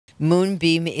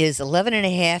Moonbeam is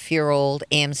 11-and-a-half-year-old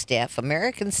Amstaff,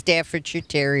 American Staffordshire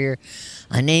Terrier,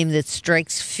 a name that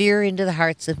strikes fear into the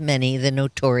hearts of many, the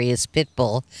notorious pit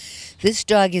bull. This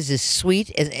dog is as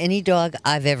sweet as any dog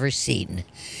I've ever seen.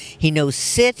 He knows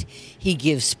sit, he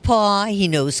gives paw, he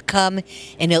knows come,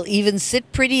 and he'll even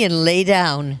sit pretty and lay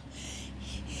down.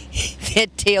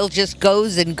 That tail just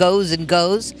goes and goes and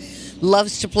goes.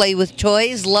 Loves to play with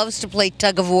toys, loves to play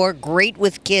tug of war, great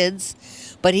with kids.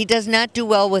 But he does not do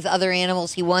well with other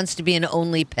animals. He wants to be an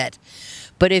only pet.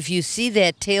 But if you see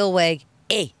that tail wag,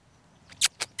 hey,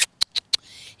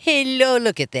 hello,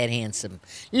 look at that handsome.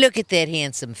 Look at that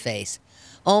handsome face.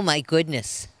 Oh, my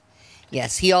goodness.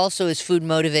 Yes, he also is food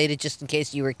motivated, just in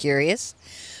case you were curious.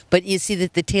 But you see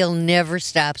that the tail never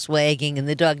stops wagging and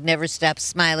the dog never stops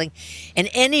smiling. And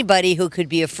anybody who could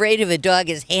be afraid of a dog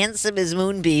as handsome as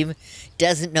Moonbeam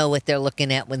doesn't know what they're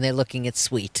looking at when they're looking at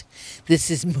Sweet.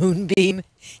 This is Moonbeam.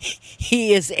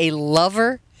 He is a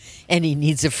lover and he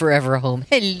needs a forever home.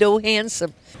 Hello,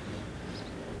 handsome.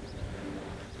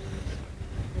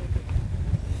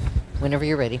 Whenever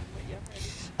you're ready.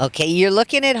 Okay, you're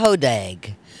looking at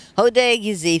Hodag. Hodag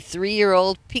is a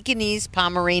 3-year-old Pekingese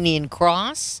Pomeranian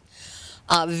cross.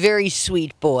 Very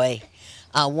sweet boy.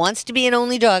 Wants to be an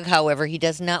only dog, however. He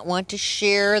does not want to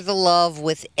share the love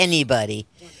with anybody.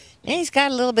 And he's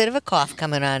got a little bit of a cough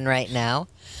coming on right now.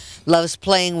 Loves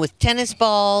playing with tennis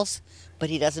balls, but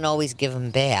he doesn't always give them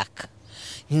back.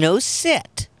 Knows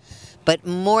sit. But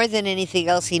more than anything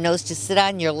else, he knows to sit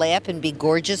on your lap and be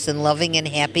gorgeous and loving and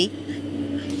happy.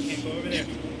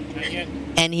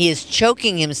 And he is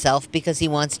choking himself because he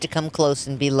wants to come close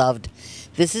and be loved.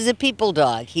 This is a people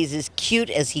dog. He's as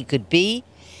cute as he could be,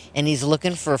 and he's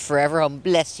looking for a forever home.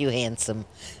 Bless you, handsome.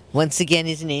 Once again,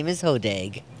 his name is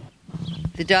Hodag.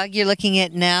 The dog you're looking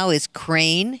at now is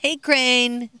Crane. Hey,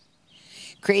 Crane.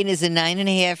 Crane is a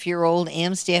 9-and-a-half-year-old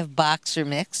Amstaff boxer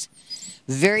mix.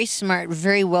 Very smart,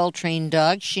 very well-trained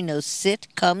dog. She knows sit,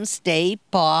 come, stay,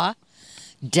 paw,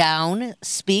 down,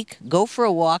 speak, go for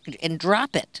a walk, and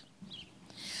drop it.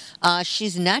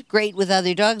 She's not great with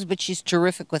other dogs, but she's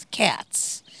terrific with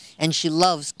cats, and she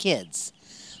loves kids.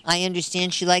 I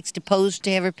understand she likes to pose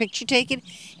to have her picture taken,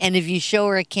 and if you show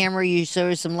her a camera, you show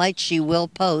her some lights, she will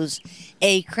pose.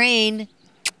 Hey, Crane.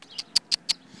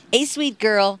 Hey, sweet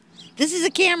girl. This is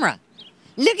a camera.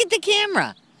 Look at the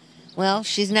camera. Well,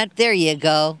 she's not there. You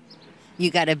go.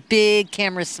 You got a big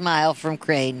camera smile from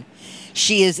Crane.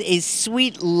 She is a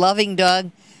sweet, loving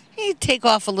dog. Hey, take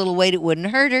off a little weight, it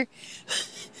wouldn't hurt her.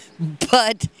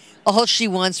 But all she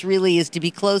wants really is to be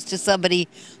close to somebody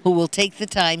who will take the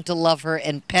time to love her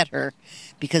and pet her,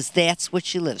 because that's what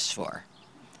she lives for.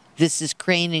 This is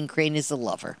Crane, and Crane is a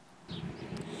lover.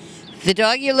 The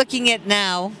dog you're looking at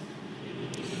now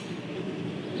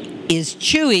is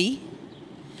Chewy.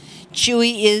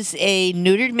 Chewy is a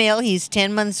neutered male. He's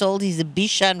 10 months old. He's a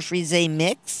Bichon Frise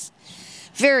mix.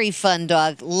 Very fun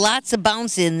dog. Lots of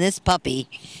bounce in this puppy.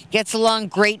 Gets along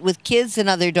great with kids and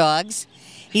other dogs.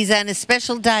 He's on a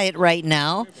special diet right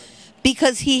now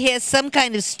because he has some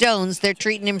kind of stones. They're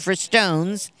treating him for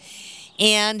stones.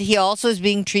 And he also is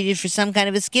being treated for some kind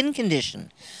of a skin condition.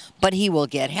 But he will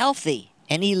get healthy.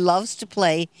 And he loves to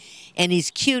play. And he's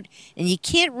cute. And you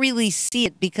can't really see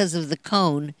it because of the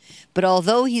cone. But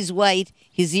although he's white,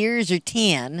 his ears are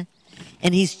tan.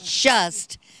 And he's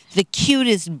just the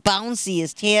cutest,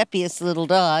 bounciest, happiest little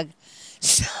dog.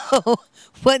 So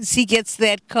once he gets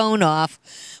that cone off,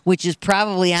 which is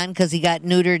probably on because he got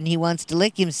neutered and he wants to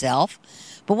lick himself,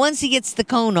 but once he gets the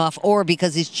cone off, or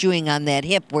because he's chewing on that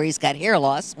hip where he's got hair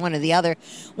loss, one or the other,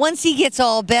 once he gets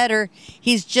all better,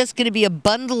 he's just going to be a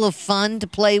bundle of fun to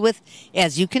play with.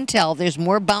 As you can tell, there's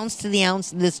more bounce to the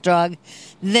ounce in this dog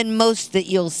than most that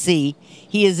you'll see.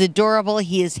 He is adorable,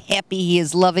 he is happy, he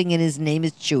is loving, and his name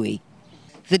is Chewy.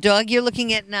 The dog you're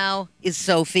looking at now is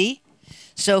Sophie.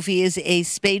 Sophie is a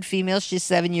spayed female. She's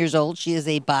 7 years old. She is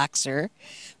a boxer.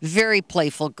 Very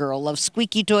playful girl. Loves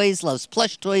squeaky toys, loves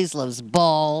plush toys, loves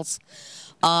balls.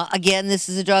 Again, this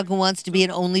is a dog who wants to be an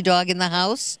only dog in the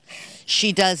house.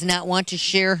 She does not want to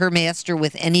share her master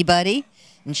with anybody.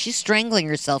 And she's strangling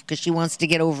herself because she wants to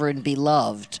get over and be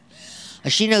loved.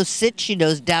 She knows sit, she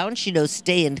knows down, she knows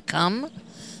stay and come.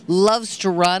 Loves to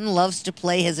run, loves to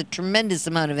play, has a tremendous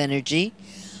amount of energy.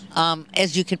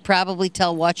 As you could probably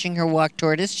tell watching her walk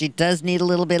toward us, she does need a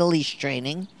little bit of leash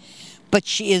training. But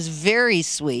she is very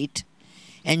sweet,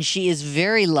 and she is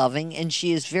very loving, and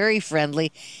she is very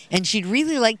friendly, and she'd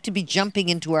really like to be jumping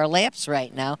into our laps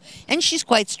right now, and she's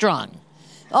quite strong.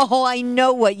 Oh, I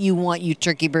know what you want, you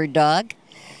turkey bird dog.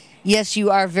 Yes, you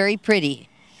are very pretty.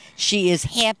 She is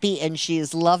happy, and she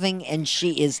is loving, and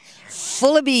she is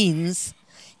full of beans.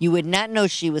 You would not know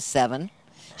she was 7.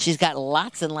 She's got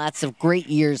lots and lots of great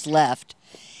years left.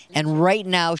 And right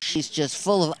now, she's just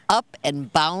full of up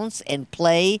and bounce and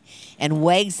play and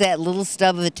wags that little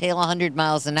stub of a tail 100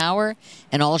 miles an hour.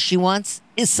 And all she wants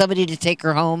is somebody to take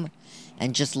her home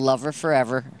and just love her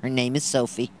forever. Her name is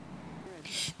Sophie.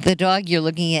 The dog you're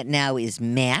looking at now is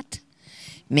Matt.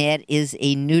 Matt is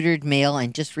a neutered male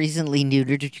and just recently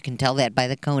neutered. You can tell that by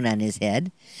the cone on his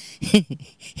head. And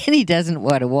he doesn't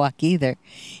want to walk either.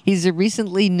 He's a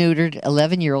recently neutered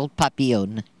 11-year-old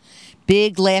Papillon.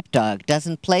 Big lap dog,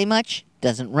 doesn't play much,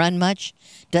 doesn't run much,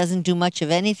 doesn't do much of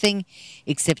anything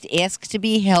except ask to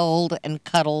be held and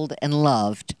cuddled and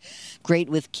loved. Great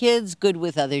with kids, good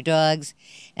with other dogs,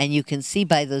 and you can see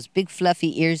by those big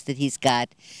fluffy ears that he's got.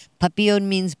 Papillon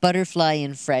means butterfly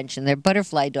in French, and they're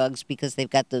butterfly dogs because they've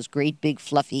got those great big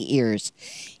fluffy ears.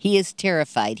 He is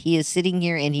terrified. He is sitting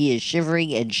here and he is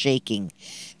shivering and shaking.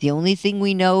 The only thing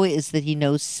we know is that he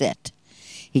knows sit.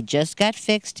 He just got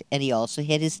fixed, and he also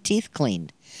had his teeth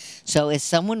cleaned. So as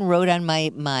someone wrote on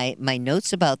my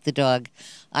notes about the dog,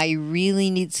 I really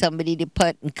need somebody to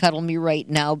pet and cuddle me right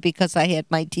now because I had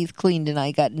my teeth cleaned and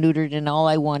I got neutered, and all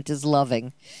I want is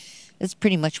loving. That's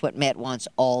pretty much what Matt wants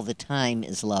all the time,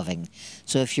 is loving.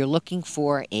 So if you're looking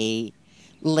for a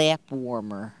lap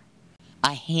warmer,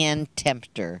 a hand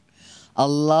tempter, a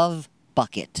love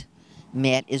bucket,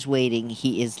 Matt is waiting.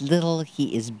 He is little,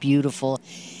 he is beautiful.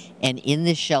 And in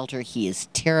this shelter, he is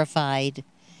terrified,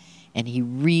 and he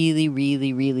really,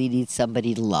 really, really needs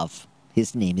somebody to love.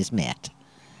 His name is Matt.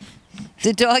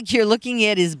 The dog you're looking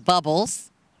at is Bubbles,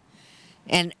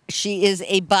 and she is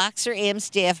a Boxer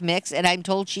Amstaff mix, and I'm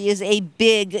told she is a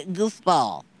big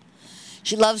goofball.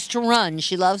 She loves to run.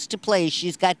 She loves to play.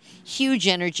 She's got huge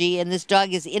energy, and this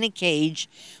dog is in a cage,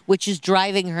 which is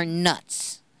driving her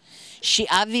nuts. She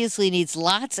obviously needs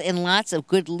lots and lots of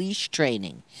good leash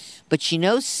training. But she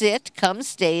knows sit, come,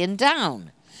 stay, and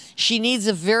down. She needs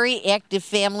a very active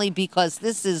family because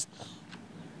this is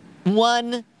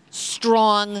one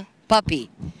strong puppy.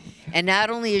 And not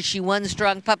only is she one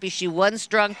strong puppy, she's one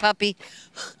strong puppy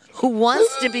who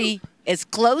wants to be as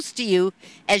close to you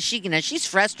as she can. Now, she's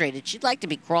frustrated. She'd like to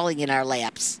be crawling in our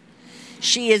laps.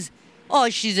 She is, oh,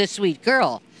 she's a sweet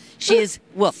girl. She is,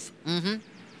 woof.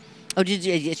 Oh,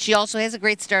 she also has a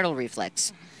great startle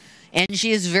reflex. And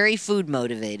she is very food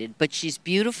motivated, but she's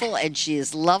beautiful, and she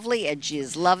is lovely, and she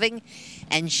is loving,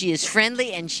 and she is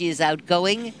friendly, and she is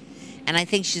outgoing. And I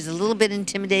think she's a little bit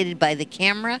intimidated by the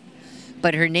camera,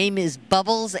 but her name is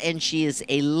Bubbles, and she is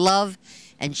a love,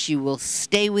 and she will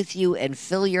stay with you and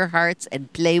fill your hearts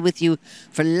and play with you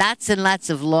for lots and lots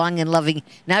of long and loving.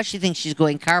 Now she thinks she's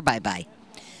going car bye-bye.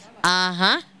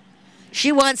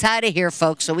 She wants out of here,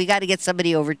 folks, so we got to get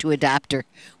somebody over to adopt her.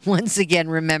 Once again,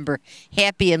 remember,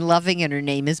 happy and loving, and her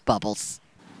name is Bubbles.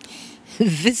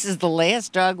 This is the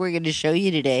last dog we're going to show you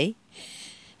today.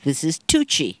 This is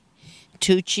Tucci.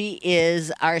 Tucci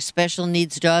is our special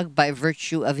needs dog by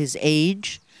virtue of his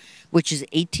age, which is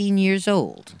 18 years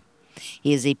old.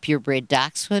 He is a purebred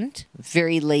dachshund,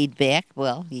 very laid back.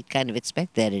 Well, you'd kind of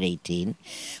expect that at 18.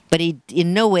 But he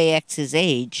in no way acts his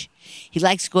age. He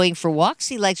likes going for walks.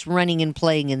 He likes running and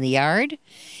playing in the yard.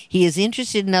 He is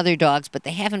interested in other dogs, but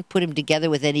they haven't put him together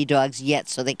with any dogs yet,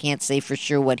 so they can't say for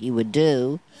sure what he would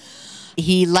do.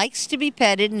 He likes to be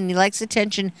petted, and he likes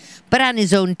attention, but on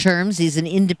his own terms. He's an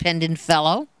independent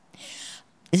fellow.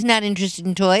 He's not interested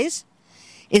in toys.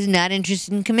 Is not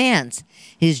interested in commands.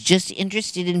 He's just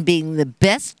interested in being the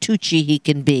best Tucci he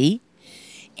can be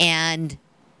and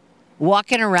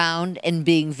walking around and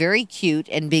being very cute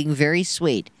and being very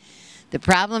sweet. The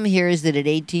problem here is that at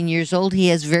 18 years old, he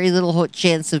has very little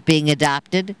chance of being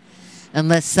adopted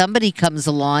unless somebody comes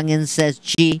along and says,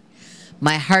 gee,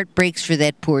 my heart breaks for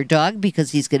that poor dog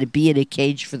because he's going to be in a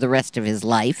cage for the rest of his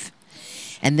life.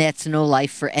 And that's no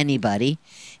life for anybody.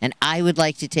 And I would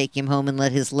like to take him home and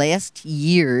let his last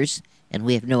years, and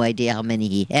we have no idea how many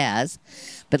he has,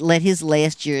 but let his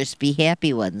last years be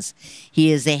happy ones.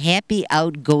 He is a happy,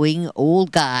 outgoing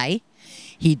old guy.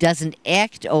 He doesn't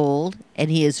act old,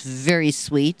 and he is very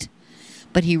sweet,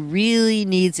 but he really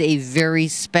needs a very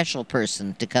special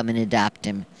person to come and adopt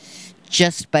him,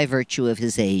 just by virtue of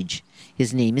his age.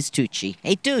 His name is Tucci.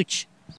 Hey, Tooch!